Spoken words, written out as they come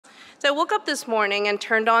So I woke up this morning and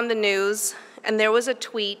turned on the news, and there was a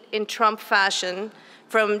tweet in Trump fashion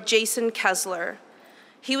from Jason Kessler.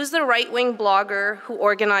 He was the right-wing blogger who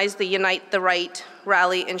organized the Unite the Right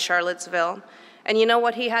rally in Charlottesville. And you know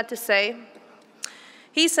what he had to say?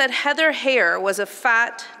 He said Heather Heyer was a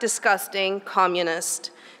fat, disgusting communist.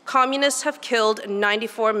 Communists have killed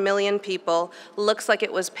 94 million people. Looks like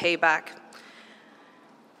it was payback.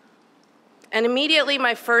 And immediately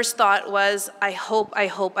my first thought was, I hope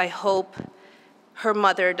her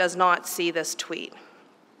mother does not see this tweet.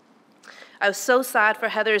 I was so sad for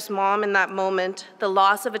Heather's mom in that moment, the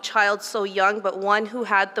loss of a child so young, but one who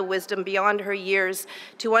had the wisdom beyond her years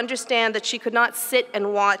to understand that she could not sit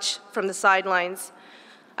and watch from the sidelines.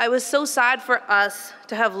 I was so sad for us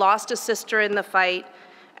to have lost a sister in the fight,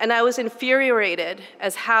 and I was infuriated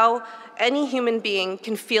as how any human being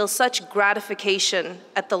can feel such gratification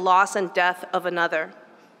at the loss and death of another.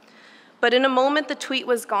 But in a moment, the tweet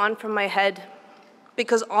was gone from my head,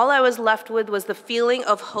 because all I was left with was the feeling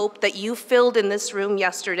of hope that you filled in this room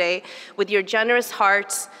yesterday with your generous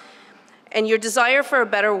hearts and your desire for a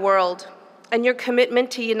better world and your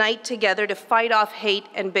commitment to unite together to fight off hate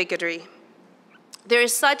and bigotry. There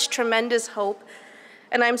is such tremendous hope,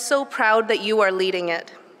 and I'm so proud that you are leading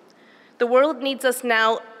it. The world needs us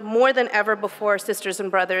now more than ever before, sisters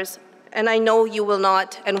and brothers, and I know you will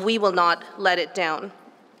not, and we will not let it down.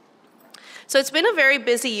 So it's been a very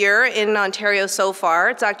busy year in Ontario so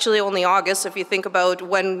far. It's actually only August. If you think about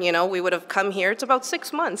when we would have come here, it's about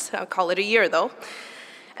 6 months. I'll call it a year though.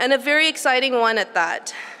 And a very exciting one at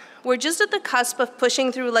that. We're just at the cusp of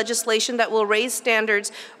pushing through legislation that will raise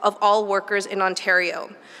standards of all workers in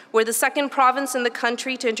Ontario. We're the second province in the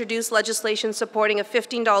country to introduce legislation supporting a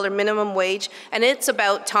 $15 minimum wage, and it's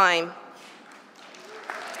about time.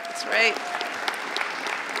 That's right.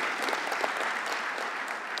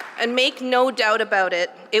 And make no doubt about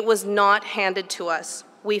it, it was not handed to us.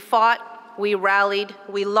 We fought, we rallied,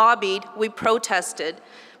 we lobbied, we protested,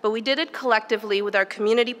 but we did it collectively with our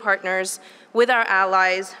community partners, with our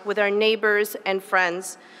allies, with our neighbors and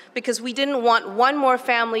friends, because we didn't want one more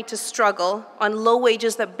family to struggle on low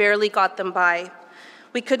wages that barely got them by.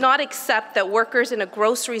 We could not accept that workers in a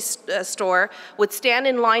grocery store would stand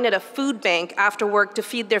in line at a food bank after work to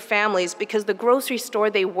feed their families because the grocery store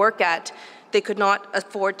they work at they could not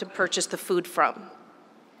afford to purchase the food from.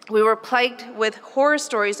 We were plagued with horror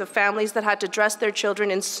stories of families that had to dress their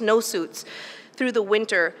children in snowsuits through the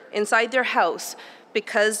winter inside their house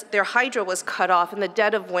because their hydro was cut off in the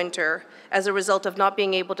dead of winter as a result of not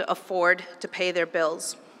being able to afford to pay their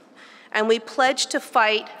bills. And we pledged to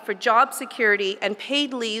fight for job security and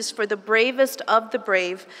paid leaves for the bravest of the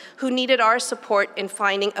brave who needed our support in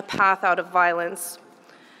finding a path out of violence.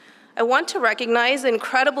 I want to recognize the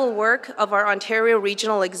incredible work of our Ontario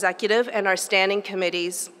Regional Executive and our standing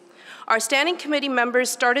committees. Our standing committee members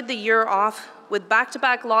started the year off with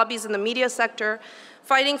back-to-back lobbies in the media sector,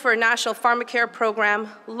 fighting for a national pharmacare program,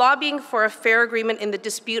 lobbying for a fair agreement in the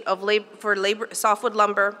dispute for softwood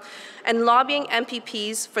lumber, and lobbying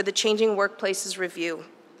MPPs for the Changing Workplaces Review.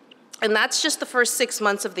 And that's just the first 6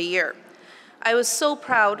 months of the year. I was so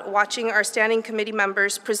proud watching our standing committee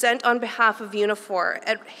members present on behalf of Unifor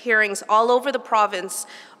at hearings all over the province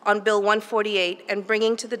on Bill 148 and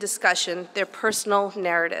bringing to the discussion their personal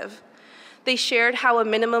narrative. They shared how a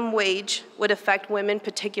minimum wage would affect women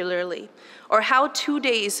particularly, or how 2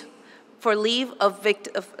 days for leave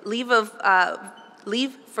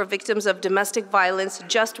for victims of domestic violence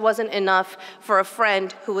just wasn't enough for a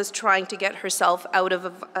friend who was trying to get herself out of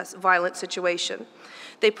a violent situation.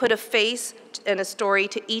 They put a face and a story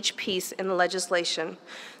to each piece in the legislation.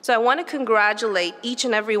 So I want to congratulate each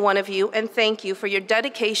and every one of you and thank you for your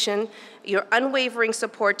dedication, your unwavering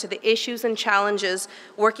support to the issues and challenges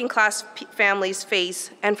working class families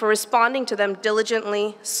face, and for responding to them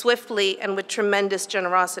diligently, swiftly, and with tremendous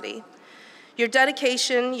generosity. Your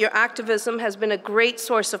dedication, your activism has been a great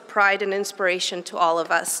source of pride and inspiration to all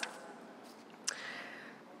of us.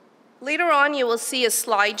 Later on, you will see a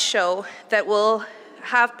slideshow that will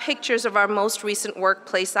have pictures of our most recent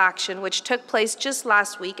workplace action, which took place just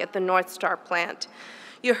last week at the North Star plant.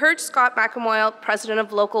 You heard Scott McElmoyle, president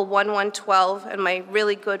of Local 1112, and my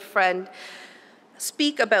really good friend,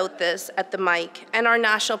 speak about this at the mic, and our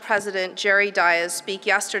national president, Jerry Dias, speak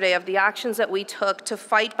yesterday of the actions that we took to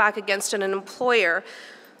fight back against an employer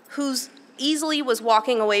who's easily was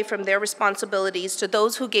walking away from their responsibilities to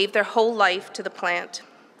those who gave their whole life to the plant.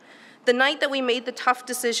 The night that we made the tough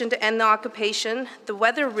decision to end the occupation, the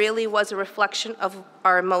weather really was a reflection of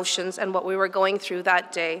our emotions and what we were going through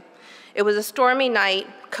that day. It was a stormy night,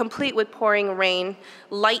 complete with pouring rain,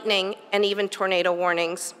 lightning, and even tornado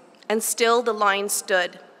warnings. And still the line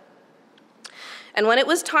stood. And when it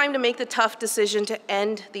was time to make the tough decision to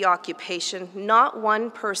end the occupation, not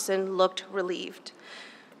one person looked relieved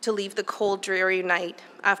to leave the cold, dreary night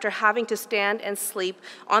after having to stand and sleep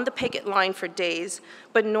on the picket line for days,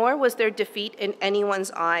 but nor was there defeat in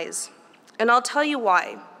anyone's eyes. And I'll tell you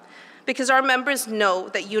why. Because our members know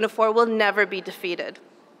that Unifor will never be defeated,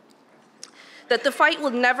 that the fight will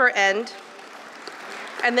never end,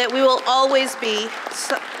 and that we will always be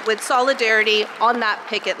with solidarity on that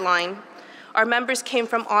picket line. Our members came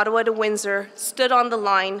from Ottawa to Windsor, stood on the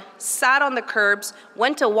line, sat on the curbs,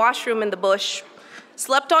 went to washroom in the bush,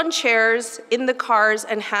 slept on chairs, in the cars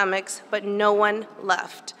and hammocks, but no one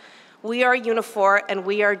left. We are Unifor and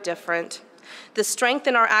we are different. The strength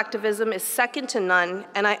in our activism is second to none,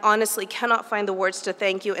 and I honestly cannot find the words to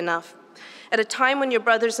thank you enough. At a time when your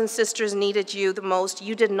brothers and sisters needed you the most,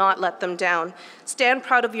 you did not let them down. Stand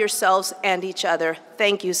proud of yourselves and each other.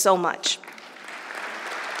 Thank you so much.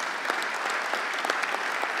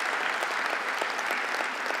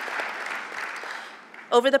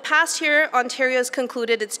 Over the past year, Ontario has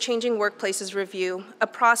concluded its Changing Workplaces Review, a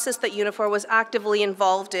process that Unifor was actively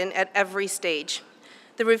involved in at every stage.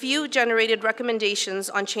 The review generated recommendations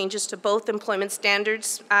on changes to both the Employment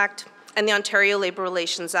Standards Act and the Ontario Labour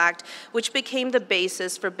Relations Act, which became the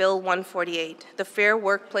basis for Bill 148, the Fair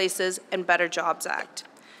Workplaces and Better Jobs Act.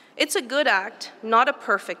 It's a good act, not a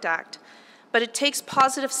perfect act, but it takes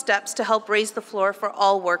positive steps to help raise the floor for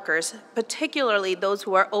all workers, particularly those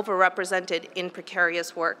who are overrepresented in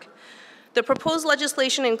precarious work. The proposed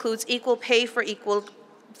legislation includes equal pay for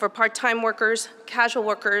part-time workers, casual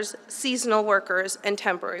workers, seasonal workers, and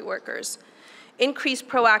temporary workers, increased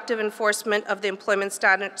proactive enforcement of the Employment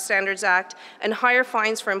Standards Act, and higher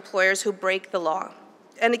fines for employers who break the law,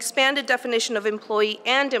 an expanded definition of employee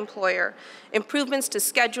and employer, improvements to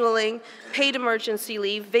scheduling, paid emergency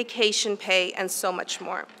leave, vacation pay, and so much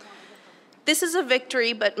more. This is a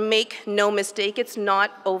victory, but make no mistake, it's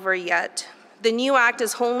not over yet. The new act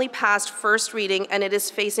is only past first reading, and it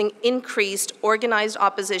is facing increased organized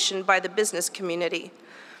opposition by the business community.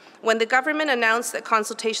 When the government announced that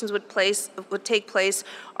consultations would take place,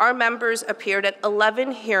 our members appeared at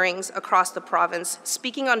 11 hearings across the province,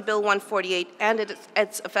 speaking on Bill 148 and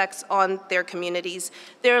its effects on their communities,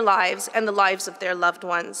 their lives, and the lives of their loved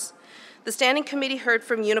ones. The Standing Committee heard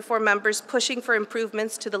from Unifor members pushing for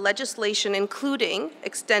improvements to the legislation, including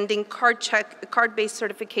extending card-based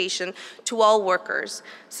certification to all workers,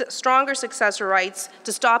 stronger successor rights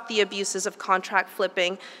to stop the abuses of contract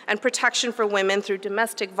flipping, and protection for women through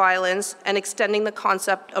domestic violence, and extending the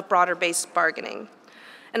concept of broader-based bargaining.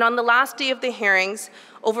 And on the last day of the hearings,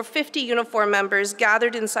 over 50 Unifor members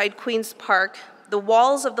gathered inside Queen's Park. The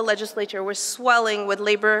walls of the legislature were swelling with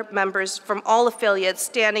Labour members from all affiliates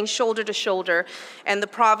standing shoulder to shoulder, and the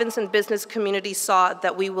province and business community saw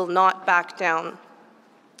that we will not back down.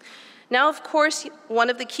 Now, of course, one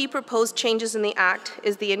of the key proposed changes in the Act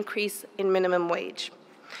is the increase in minimum wage.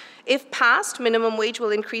 If passed, minimum wage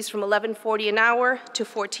will increase from $11.40 an hour to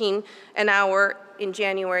 $14 an hour in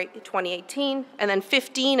January 2018, and then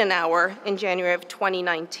 $15 an hour in January of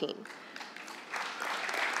 2019.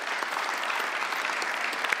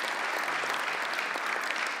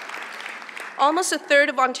 Almost a third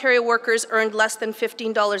of Ontario workers earned less than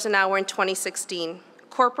 $15 an hour in 2016.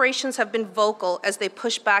 Corporations have been vocal as they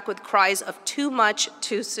push back with cries of too much,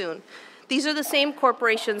 too soon. These are the same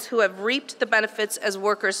corporations who have reaped the benefits as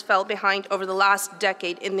workers fell behind over the last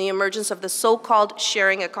decade in the emergence of the so-called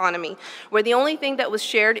sharing economy, where the only thing that was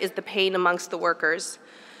shared is the pain amongst the workers.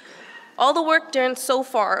 All the work done so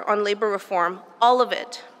far on labor reform, all of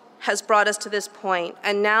it, has brought us to this point,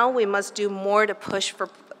 and now we must do more to push for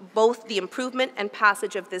both the improvement and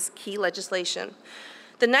passage of this key legislation.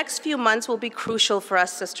 The next few months will be crucial for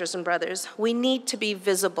us, sisters and brothers. We need to be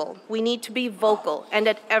visible. We need to be vocal, and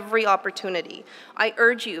at every opportunity. I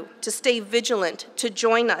urge you to stay vigilant, to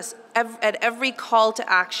join us at every call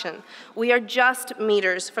to action. We are just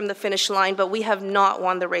meters from the finish line, but we have not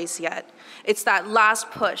won the race yet. It's that last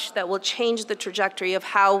push that will change the trajectory of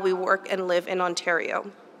how we work and live in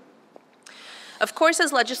Ontario. Of course,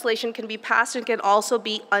 as legislation can be passed, it can also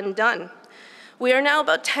be undone. We are now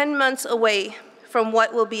about 10 months away from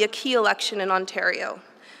what will be a key election in Ontario.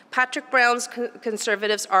 Patrick Brown's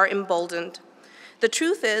Conservatives are emboldened. The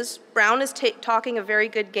truth is, Brown is talking a very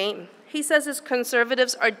good game. He says his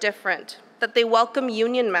Conservatives are different, that they welcome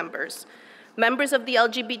union members, members of the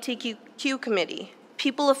LGBTQ committee,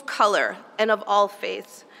 people of color, and of all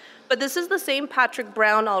faiths. But this is the same Patrick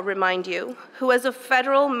Brown, I'll remind you, who as a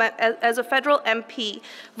federal MP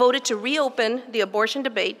voted to reopen the abortion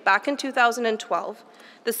debate back in 2012,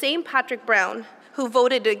 the same Patrick Brown who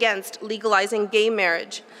voted against legalizing gay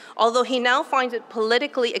marriage, although he now finds it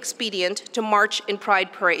politically expedient to march in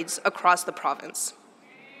pride parades across the province.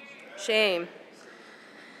 Shame.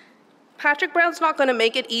 Patrick Brown's not going to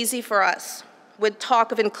make it easy for us with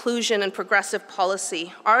talk of inclusion and progressive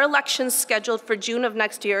policy. Our election scheduled for June of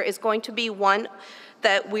next year is going to be one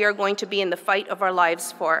that we are going to be in the fight of our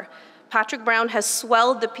lives for. Patrick Brown has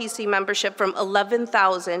swelled the PC membership from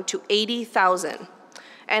 11,000 to 80,000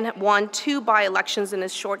 and won 2 by-elections in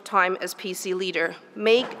his short time as PC leader.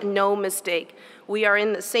 Make no mistake, we are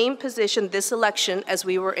in the same position this election as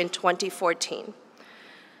we were in 2014.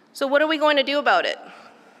 So what are we going to do about it?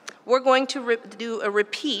 We're going to do a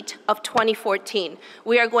repeat of 2014.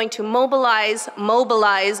 We are going to mobilize,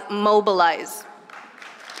 mobilize, mobilize.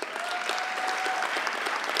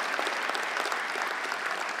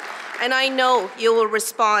 And I know you will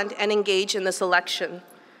respond and engage in this election.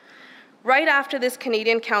 Right after this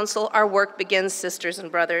Canadian Council, our work begins, sisters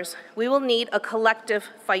and brothers. We will need a collective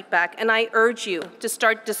fight back, and I urge you to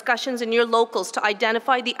start discussions in your locals to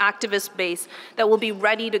identify the activist base that will be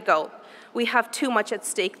ready to go. We have too much at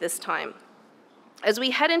stake this time. As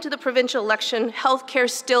we head into the provincial election, healthcare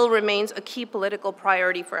still remains a key political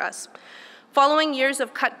priority for us. Following years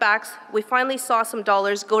of cutbacks, we finally saw some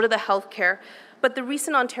dollars go to the healthcare, but the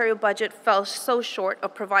recent Ontario budget fell so short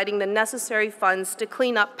of providing the necessary funds to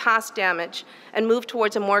clean up past damage and move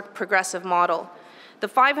towards a more progressive model. The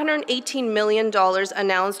 $518 million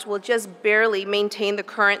announced will just barely maintain the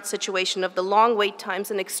current situation of the long wait times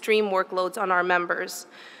and extreme workloads on our members.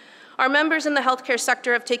 Our members in the healthcare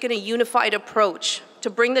sector have taken a unified approach to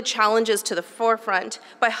bring the challenges to the forefront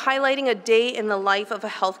by highlighting a day in the life of a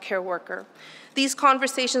healthcare worker. These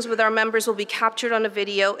conversations with our members will be captured on a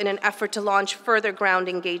video in an effort to launch further ground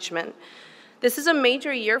engagement. This is a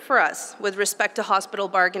major year for us with respect to hospital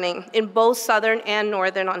bargaining in both Southern and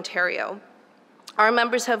Northern Ontario. Our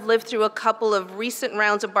members have lived through a couple of recent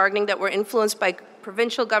rounds of bargaining that were influenced by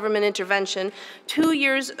provincial government intervention, 2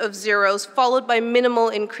 years of zeros followed by minimal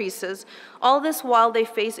increases, all this while they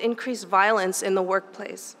face increased violence in the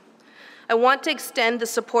workplace. I want to extend the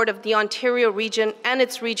support of the Ontario region and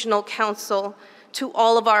its regional council to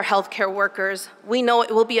all of our healthcare workers. We know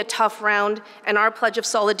it will be a tough round, and our pledge of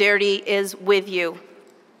solidarity is with you.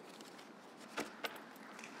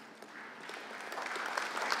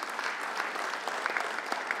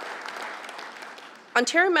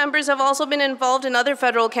 Ontario members have also been involved in other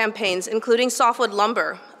federal campaigns, including Softwood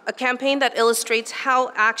Lumber, a campaign that illustrates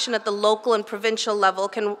how action at the local and provincial level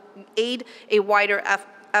can aid a wider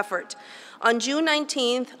effort. On June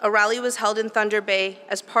 19th, a rally was held in Thunder Bay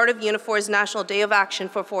as part of Unifor's National Day of Action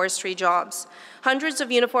for Forestry Jobs. Hundreds of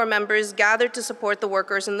Unifor members gathered to support the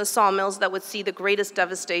workers in the sawmills that would see the greatest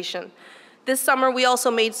devastation. This summer, we also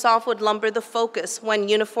made softwood lumber the focus when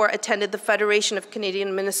Unifor attended the Federation of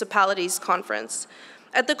Canadian Municipalities conference.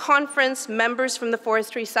 At the conference, members from the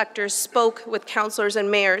forestry sector spoke with councillors and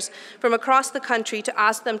mayors from across the country to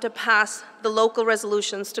ask them to pass the local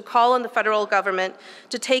resolutions to call on the federal government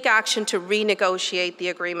to take action to renegotiate the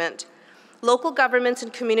agreement. Local governments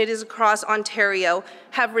and communities across Ontario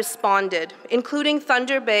have responded, including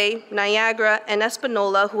Thunder Bay, Niagara, and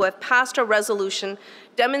Espanola, who have passed a resolution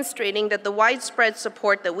demonstrating that the widespread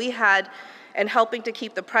support that we had and helping to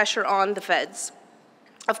keep the pressure on the feds.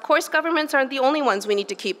 Of course, governments aren't the only ones we need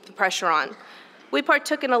to keep the pressure on. We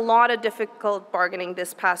partook in a lot of difficult bargaining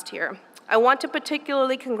this past year. I want to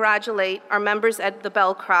particularly congratulate our members at the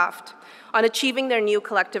Bell Craft on achieving their new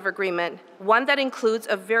collective agreement, one that includes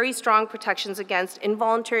a very strong protections against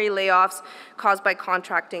involuntary layoffs caused by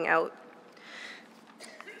contracting out.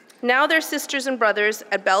 Now their sisters and brothers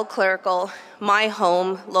at Bell Clerical, my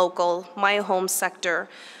home local, my home sector,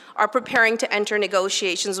 are preparing to enter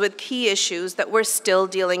negotiations with key issues that we're still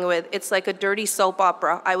dealing with. It's like a dirty soap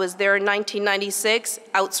opera. I was there in 1996,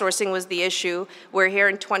 outsourcing was the issue. We're here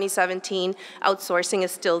in 2017, outsourcing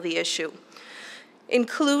is still the issue,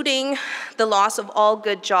 including the loss of all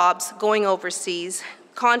good jobs going overseas,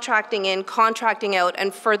 contracting in, contracting out,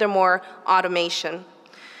 and furthermore, automation.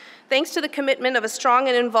 Thanks to the commitment of a strong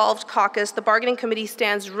and involved caucus, the bargaining committee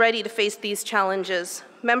stands ready to face these challenges.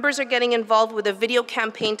 Members are getting involved with a video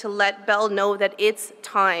campaign to let Bell know that it's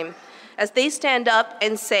time, as they stand up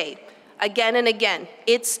and say, again and again,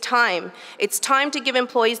 it's time. It's time to give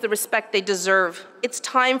employees the respect they deserve. It's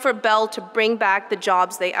time for Bell to bring back the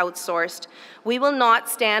jobs they outsourced. We will not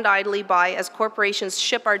stand idly by as corporations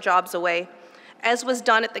ship our jobs away, as was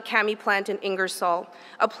done at the Kami plant in Ingersoll,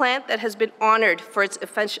 a plant that has been honored for its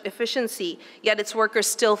efficiency, yet its workers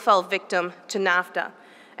still fell victim to NAFTA.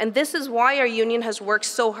 And this is why our union has worked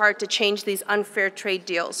so hard to change these unfair trade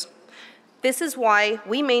deals. This is why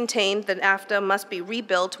we maintain that NAFTA must be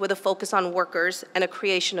rebuilt with a focus on workers and a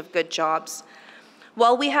creation of good jobs.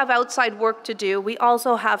 While we have outside work to do, we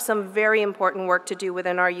also have some very important work to do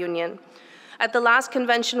within our union. At the last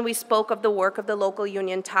convention, we spoke of the work of the local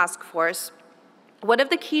union task force. One of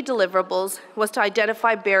the key deliverables was to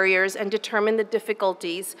identify barriers and determine the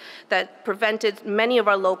difficulties that prevented many of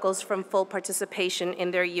our locals from full participation in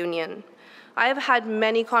their union. I have had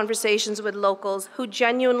many conversations with locals who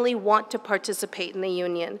genuinely want to participate in the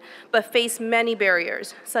union, but face many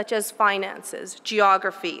barriers, such as finances,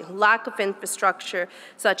 geography, lack of infrastructure,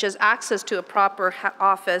 such as access to a proper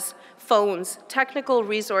office, phones, technical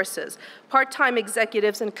resources, part-time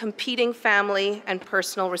executives, and competing family and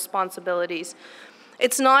personal responsibilities.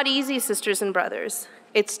 It's not easy, sisters and brothers.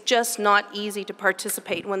 It's just not easy to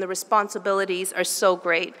participate when the responsibilities are so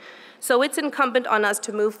great. So it's incumbent on us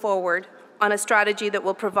to move forward on a strategy that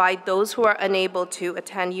will provide those who are unable to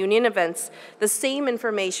attend union events the same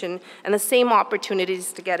information and the same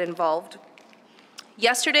opportunities to get involved.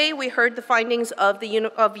 Yesterday, we heard the findings of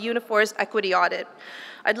Unifor's equity audit.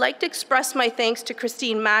 I'd like to express my thanks to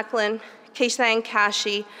Christine Macklin, Kaysang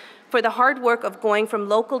Kashi, for the hard work of going from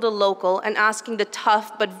local to local and asking the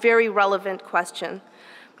tough but very relevant question.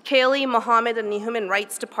 Kaylee, Mohammed, and the Human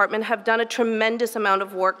Rights Department have done a tremendous amount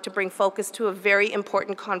of work to bring focus to a very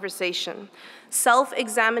important conversation.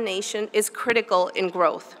 Self-examination is critical in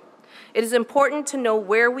growth. It is important to know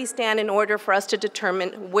where we stand in order for us to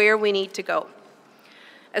determine where we need to go.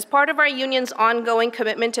 As part of our union's ongoing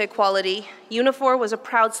commitment to equality, Unifor was a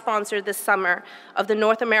proud sponsor this summer of the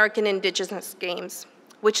North American Indigenous Games,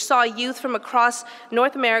 which saw youth from across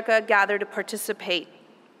North America gather to participate.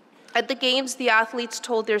 At the Games, the athletes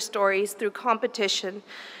told their stories through competition,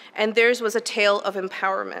 and theirs was a tale of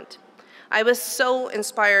empowerment. I was so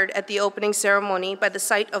inspired at the opening ceremony by the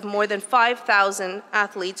sight of more than 5,000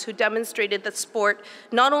 athletes who demonstrated that sport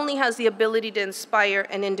not only has the ability to inspire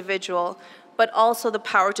an individual, but also the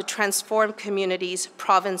power to transform communities,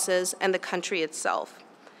 provinces, and the country itself.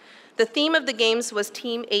 The theme of the Games was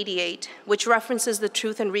Team 88, which references the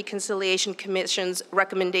Truth and Reconciliation Commission's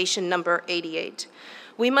recommendation number 88.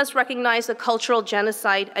 We must recognize the cultural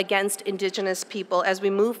genocide against Indigenous people as we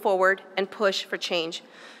move forward and push for change.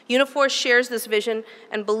 Unifor shares this vision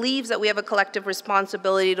and believes that we have a collective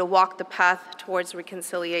responsibility to walk the path towards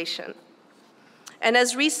reconciliation. And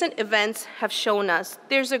as recent events have shown us,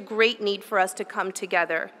 there's a great need for us to come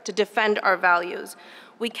together to defend our values.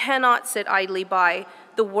 We cannot sit idly by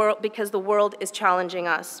because the world is challenging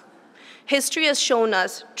us. History has shown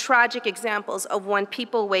us tragic examples of when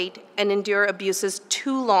people wait and endure abuses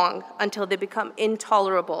too long until they become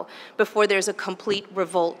intolerable before there's a complete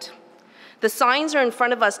revolt. The signs are in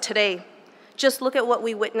front of us today. Just look at what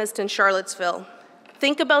we witnessed in Charlottesville.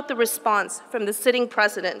 Think about the response from the sitting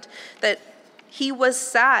president that he was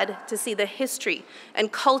sad to see the history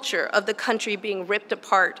and culture of the country being ripped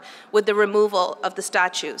apart with the removal of the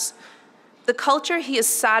statues. The culture he is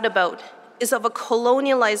sad about is of a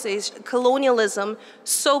colonialism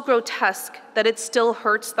so grotesque that it still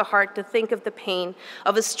hurts the heart to think of the pain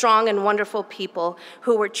of a strong and wonderful people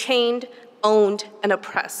who were chained, owned, and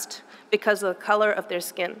oppressed because of the color of their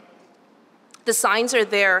skin. The signs are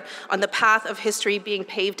there on the path of history being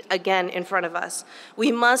paved again in front of us.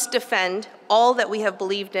 We must defend all that we have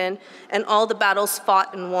believed in and all the battles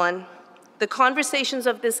fought and won. The conversations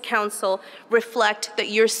of this council reflect that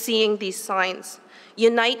you're seeing these signs.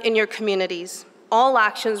 Unite in your communities. All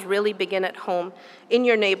actions really begin at home, in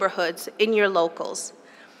your neighborhoods, in your locals.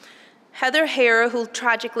 Heather Hare, who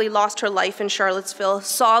tragically lost her life in Charlottesville,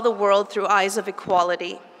 saw the world through eyes of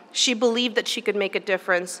equality. She believed that she could make a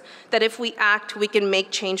difference, that if we act, we can make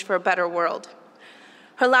change for a better world.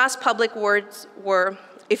 Her last public words were,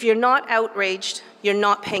 "If you're not outraged, you're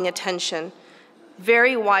not paying attention."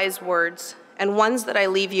 Very wise words, and ones that I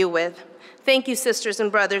leave you with. Thank you, sisters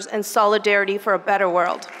and brothers, and solidarity for a better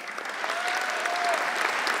world.